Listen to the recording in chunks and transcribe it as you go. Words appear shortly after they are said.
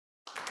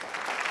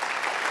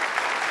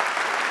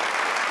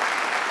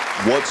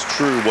what's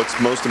true, what's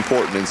most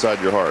important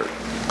inside your heart.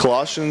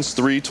 Colossians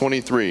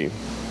 3:23,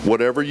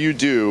 whatever you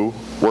do,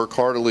 work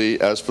heartily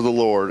as for the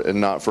Lord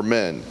and not for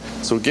men.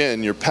 So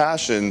again, your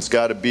passion's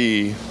got to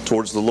be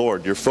towards the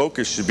Lord. Your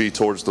focus should be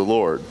towards the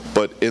Lord.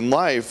 But in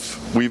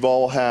life, we've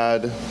all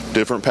had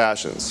different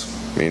passions.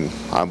 I mean,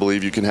 I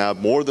believe you can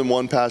have more than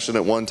one passion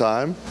at one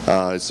time.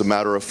 It's a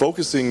matter of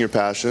focusing your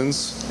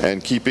passions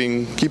and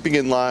keeping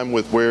in line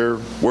with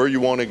where you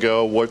want to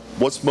go,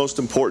 what's most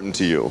important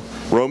to you.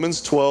 Romans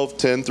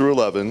 12:10 through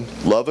 11,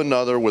 love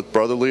another with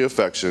brotherly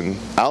affection,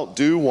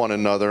 outdo one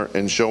another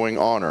in showing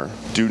honor.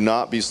 Do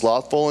not be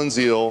slothful in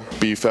zeal,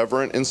 be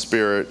fervent in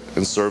spirit,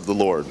 and serve the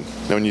Lord.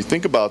 Now, when you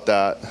think about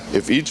that,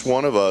 if each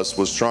one of us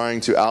was trying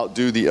to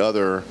outdo the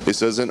other, it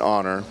says in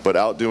honor, but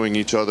outdoing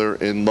each other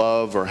in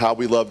love or how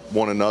we love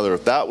one another,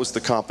 if that was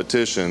the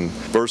competition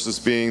versus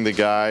being the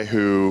guy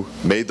who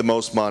made the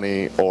most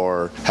money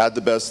or had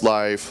the best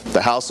life,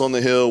 the house on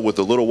the hill with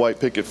the little white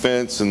picket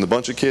fence and the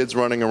bunch of kids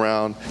running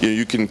around,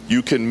 you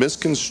can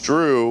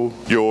misconstrue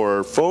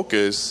your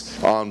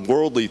focus on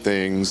worldly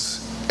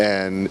things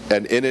and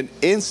in an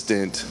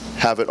instant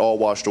have it all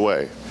washed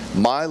away.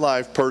 My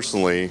life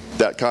personally,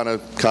 that kind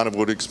of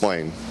would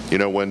explain.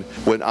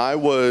 When I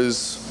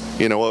was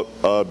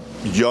a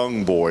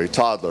young boy,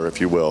 toddler, if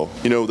you will.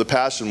 The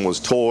passion was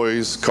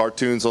toys,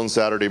 cartoons on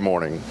Saturday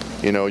morning.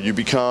 You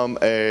become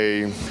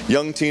a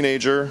young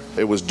teenager.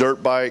 It was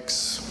dirt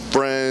bikes,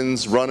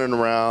 friends, running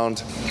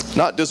around,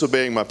 not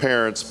disobeying my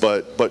parents,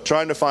 but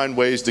trying to find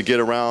ways to get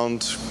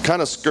around,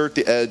 kind of skirt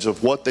the edge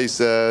of what they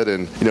said,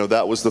 and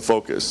that was the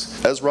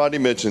focus. As Rodney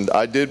mentioned,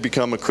 I did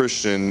become a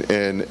Christian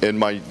in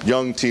my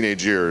young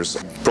teenage years.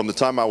 From the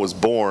time I was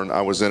born,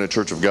 I was in a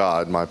Church of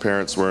God. My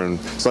parents were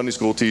Sunday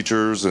school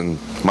teachers, and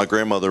my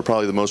grandmother,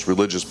 probably the most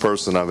religious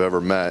person I've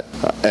ever met,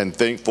 and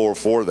thankful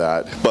for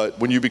that. But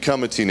when you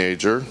become a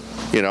teenager,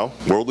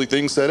 worldly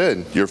things set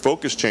in. Your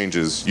focus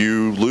changes.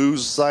 You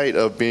lose sight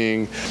of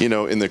being,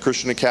 in the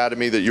Christian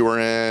academy that you were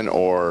in,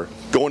 or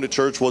going to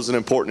church wasn't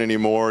important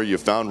anymore. You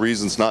found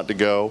reasons not to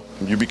go.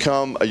 You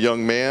become a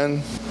young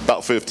man,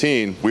 about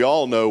 15. We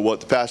all know what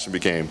the passion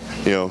became.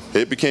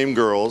 It became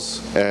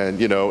girls, and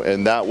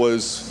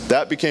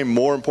that became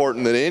more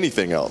important than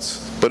anything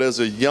else. But as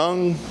a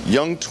young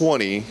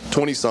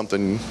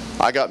 20-something,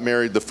 I got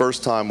married the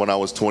first time when I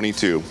was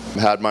 22.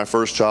 Had my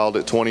first child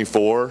at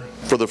 24.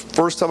 For the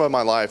first time in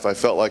my life, I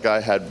felt like I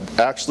had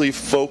actually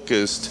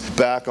focused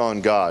back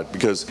on God,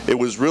 because it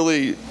was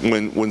really,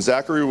 when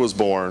Zachary was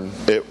born,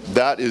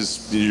 that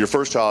is your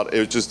first child. It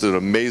was just an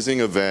amazing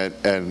event,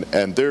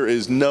 and there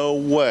is no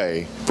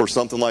way for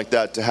something like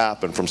that to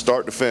happen from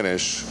start to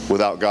finish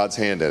without God's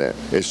hand in it.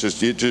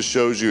 It just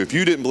shows you, if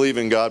you didn't believe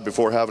in God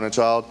before having a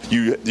child,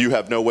 you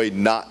have no way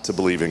not to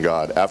believe in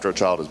God after a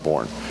child is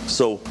born.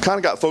 So kind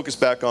of got focused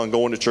back on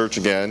going to church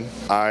again.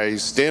 I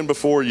stand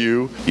before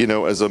you,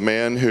 as a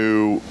man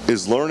who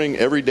is learning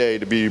every day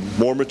to be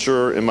more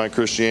mature in my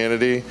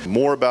Christianity,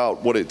 more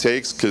about what it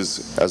takes,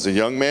 because as a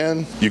young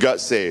man, you got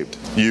saved.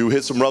 You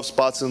hit some rough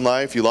spots in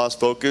life, you lost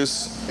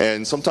focus,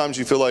 and sometimes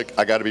you feel like,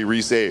 I got to be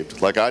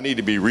re-saved. Like, I need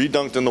to be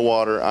re-dunked in the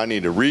water. I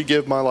need to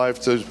re-give my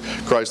life to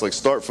Christ, like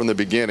start from the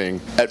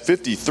beginning. At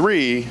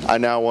 53, I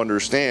now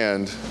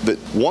understand that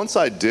once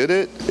I did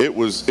it,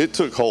 it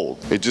took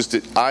hold.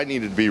 I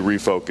needed to be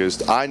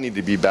refocused. I needed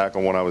to be back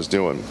on what I was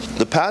doing.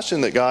 The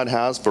passion that God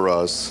has for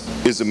us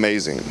is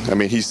amazing. I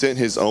mean, He sent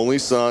His only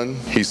Son.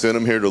 He sent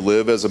Him here to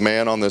live as a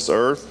man on this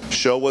earth,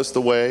 show us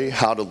the way,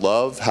 how to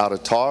love, how to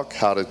talk,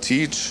 how to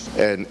teach,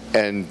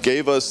 and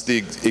gave us the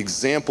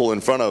example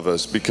in front of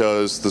us,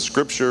 because the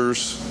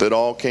scriptures that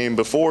all came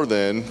before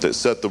then that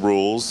set the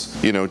rules,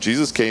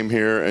 Jesus came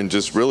here and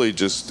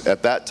just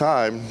at that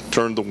time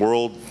turned the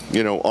world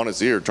on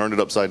its ear, turned it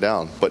upside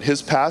down. But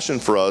His passion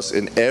for us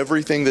in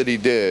everything that He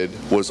did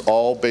was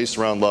all based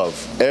around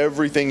love.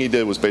 Everything He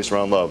did was based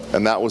around love,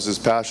 and that was His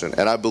passion.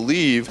 And I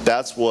believe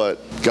that's what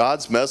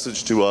God's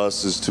message to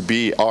us is to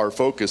be. Our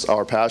focus,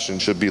 our passion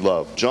should be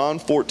love. John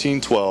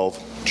 14:12.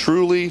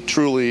 Truly,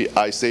 truly,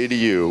 I say to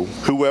you,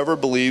 whoever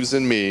believes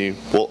in me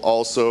will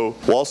also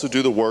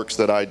do the works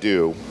that I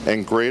do,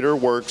 and greater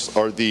works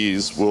are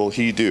these will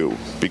he do,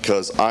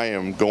 because I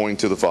am going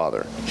to the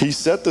Father. He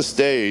set the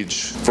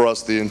stage for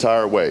us the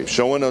entire way,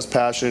 showing us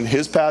passion,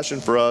 His passion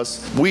for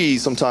us. We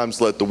sometimes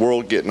let the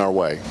world get in our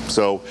way.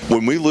 So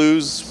when we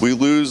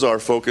lose our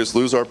focus,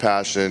 lose our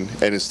passion,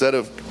 and instead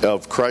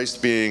of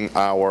Christ being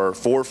our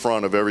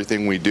forefront of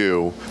everything we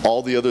do,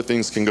 all the other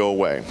things can go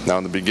away. Now,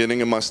 in the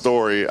beginning of my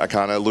story, I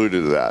kind of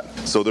alluded to that.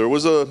 So there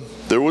was a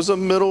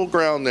middle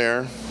ground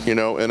there, in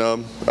a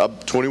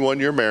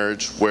 21-year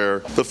marriage where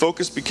the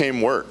focus became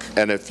work.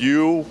 And if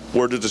you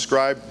were to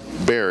describe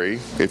Barry,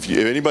 if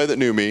anybody that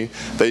knew me,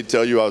 they'd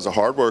tell you I was a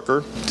hard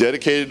worker,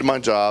 dedicated to my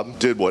job,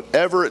 did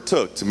whatever it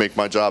took to make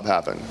my job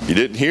happen. You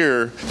didn't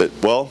hear that,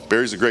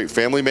 Barry's a great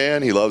family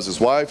man, he loves his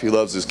wife, he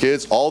loves his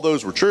kids. All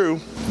those were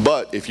true,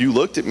 but if you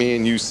looked at me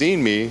and you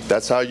seen me,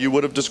 that's how you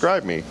would have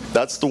described me.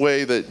 That's the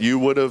way that you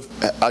would have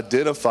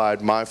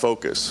identified my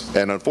focus.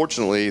 And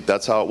unfortunately,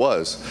 that's how it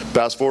was.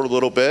 Fast forward a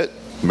little bit,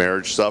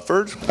 marriage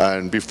suffered,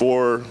 and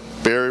before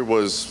Barry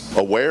was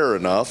aware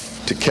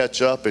enough to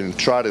catch up and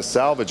try to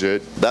salvage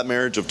it, that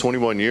marriage of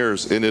 21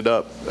 years ended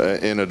up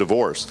in a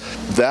divorce.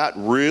 That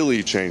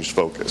really changed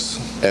focus.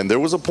 And there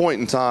was a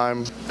point in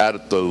time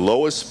at the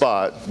lowest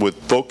spot with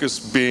focus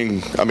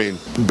being,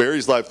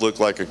 Barry's life looked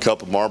like a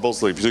cup of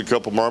marbles. Like if you took a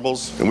couple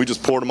marbles and we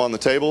just poured them on the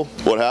table,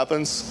 what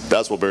happens?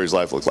 That's what Barry's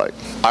life looked like.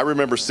 I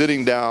remember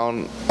sitting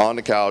down on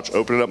the couch,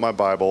 opening up my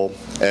Bible,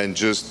 and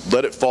just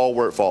let it fall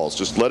where it falls.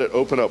 Just let it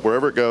open up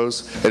wherever it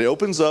goes. And it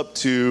opens up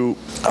to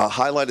a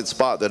highlighted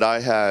spot that I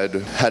had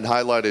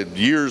highlighted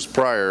years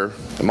prior.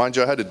 And mind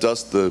you, I had to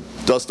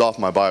dust off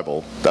my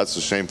Bible. That's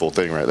a shameful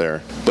thing right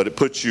there. But it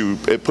puts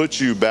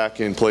you back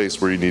in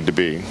place where you need to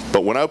be.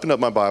 But when I opened up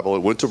my Bible,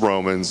 it went to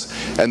Romans,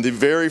 and the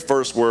very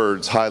first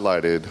words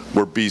highlighted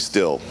were "be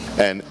still."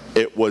 And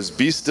it was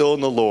 "be still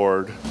in the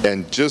Lord,"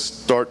 and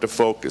just start to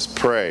focus,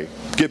 pray,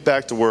 get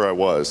back to where I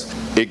was.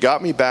 It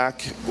got me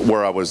back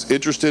where I was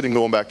interested in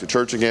going back to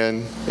church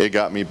again. It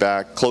got me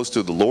back close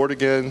to the Lord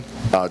again,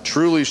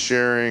 truly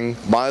sharing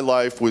my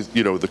life with,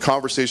 the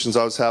conversations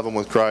I was having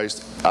with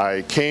Christ.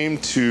 I came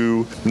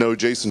to know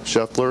Jason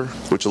Scheffler,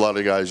 which a lot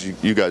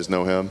of you guys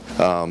know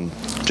him.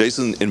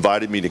 Jason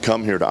invited me to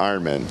come here to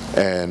Ironman.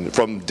 And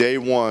from day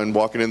one,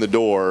 walking in the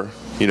door,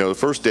 the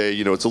first day,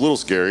 it's a little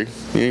scary.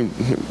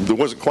 There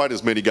wasn't quite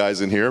as many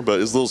guys in here,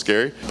 but it's a little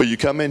scary. But you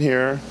come in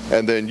here,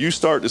 and then you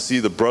start to see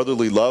the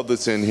brotherly love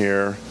that's in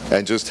here,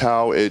 and just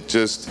how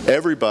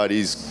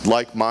everybody's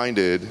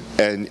like-minded,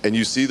 and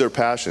you see their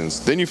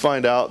passions. Then you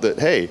find out that,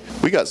 hey,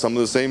 we got some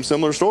of the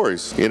similar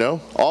stories.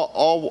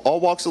 All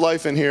walks of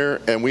life in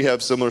here, and we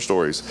have similar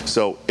stories.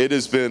 So it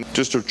has been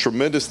just a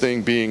tremendous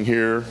thing being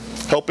here,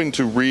 helping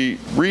to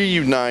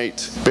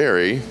reunite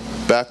Barry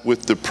back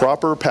with the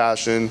proper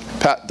passion,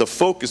 the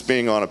focus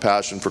being on a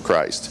passion for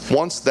Christ.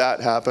 Once that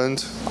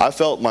happened, I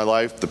felt my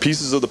life, the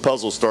pieces of the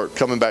puzzle start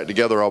coming back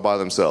together all by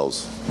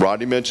themselves.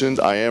 Rodney mentioned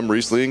I am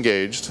recently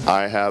engaged.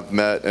 I have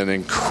met an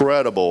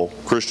incredible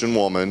Christian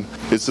woman.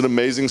 It's an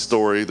amazing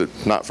story,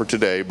 that not for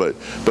today, but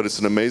it's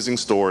an amazing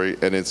story,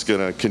 and it's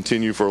going to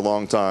continue for a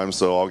long time,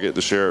 so I'll get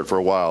to share it for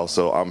a while,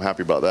 so I'm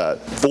happy about that.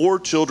 4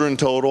 children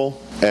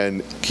total,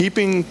 and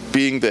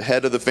being the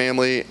head of the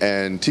family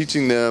and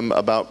teaching them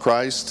about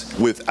Christ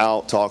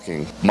without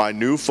talking. My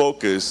new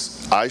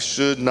focus, I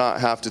should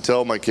not have to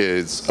tell my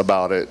kids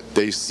about it.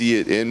 They see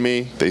it in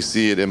me. They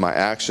see it in my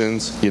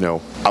actions.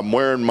 I'm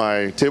wearing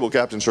my table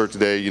captain shirt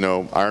today,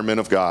 Iron Men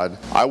of God.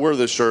 I wear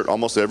this shirt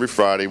almost every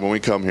Friday when we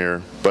come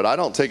here, but I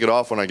don't take it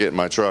off when I get in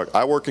my truck.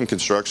 I work in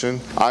construction.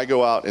 I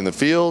go out in the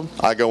field.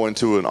 I go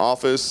into an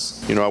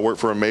office. I work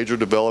for a major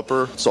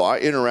developer. So I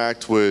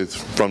interact with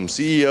from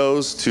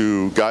CEOs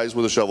to guys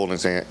with a shovel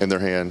in their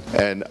hand,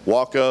 and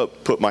walk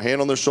up, put my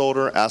hand on their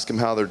shoulder, ask them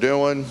how they're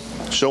doing,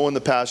 showing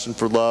the passion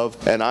for love.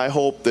 And I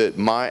hope that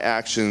my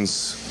actions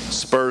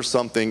spur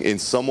something in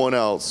someone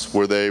else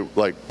where they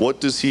like,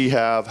 what does he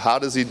have? How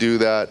does he do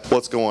that?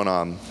 What's going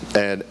on?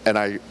 And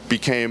I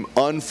became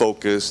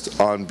unfocused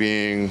on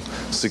being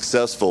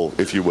successful,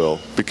 if you will,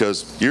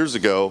 because years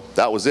ago,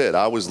 that was it.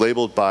 I was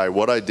labeled by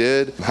what I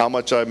did, how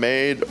much I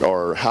made,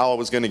 or how I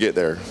was going to get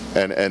there.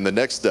 And the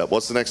next step,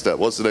 what's the next step?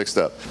 What's the next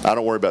step? I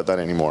don't worry about that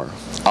anymore.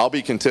 I'll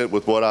be content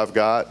with what I've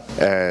got,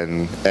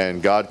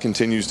 and God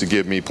continues to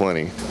give me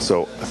plenty.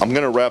 So I'm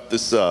going to wrap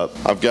this up.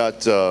 I've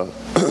got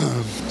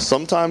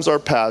sometimes our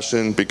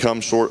passion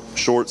becomes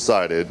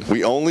short-sighted.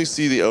 We only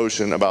see the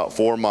ocean about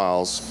 4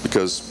 miles,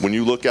 because when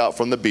you look out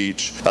from the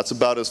beach, that's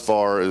about as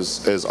far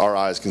as our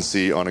eyes can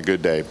see on a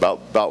good day,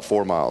 about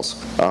 4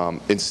 miles.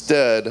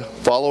 Instead,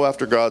 follow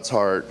after God's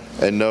heart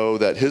and know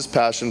that his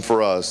passion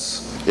for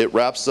us, it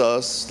wraps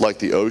us like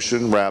the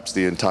ocean wraps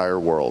the entire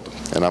world.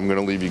 And I'm going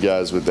to leave you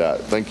guys with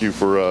that. Thank you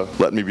for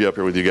letting me be up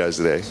here with you guys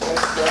today.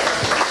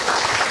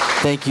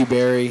 Thank you,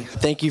 Barry.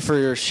 Thank you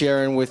for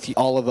sharing with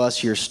all of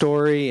us your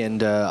story,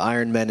 and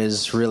Iron Men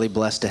is really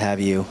blessed to have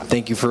you.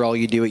 Thank you for all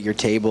you do at your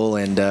table,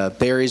 and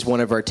Barry's one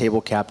of our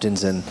table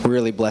captains, and we're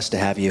really blessed to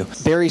have you.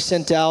 Barry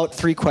sent out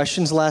 3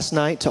 questions last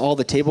night to all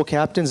the table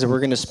captains, and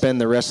we're going to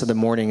spend the rest of the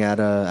morning at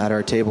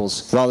our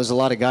tables. Well, there's a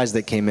lot of guys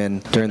that came in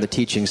during the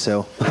teaching,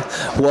 so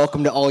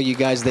welcome to all you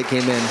guys that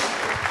came in.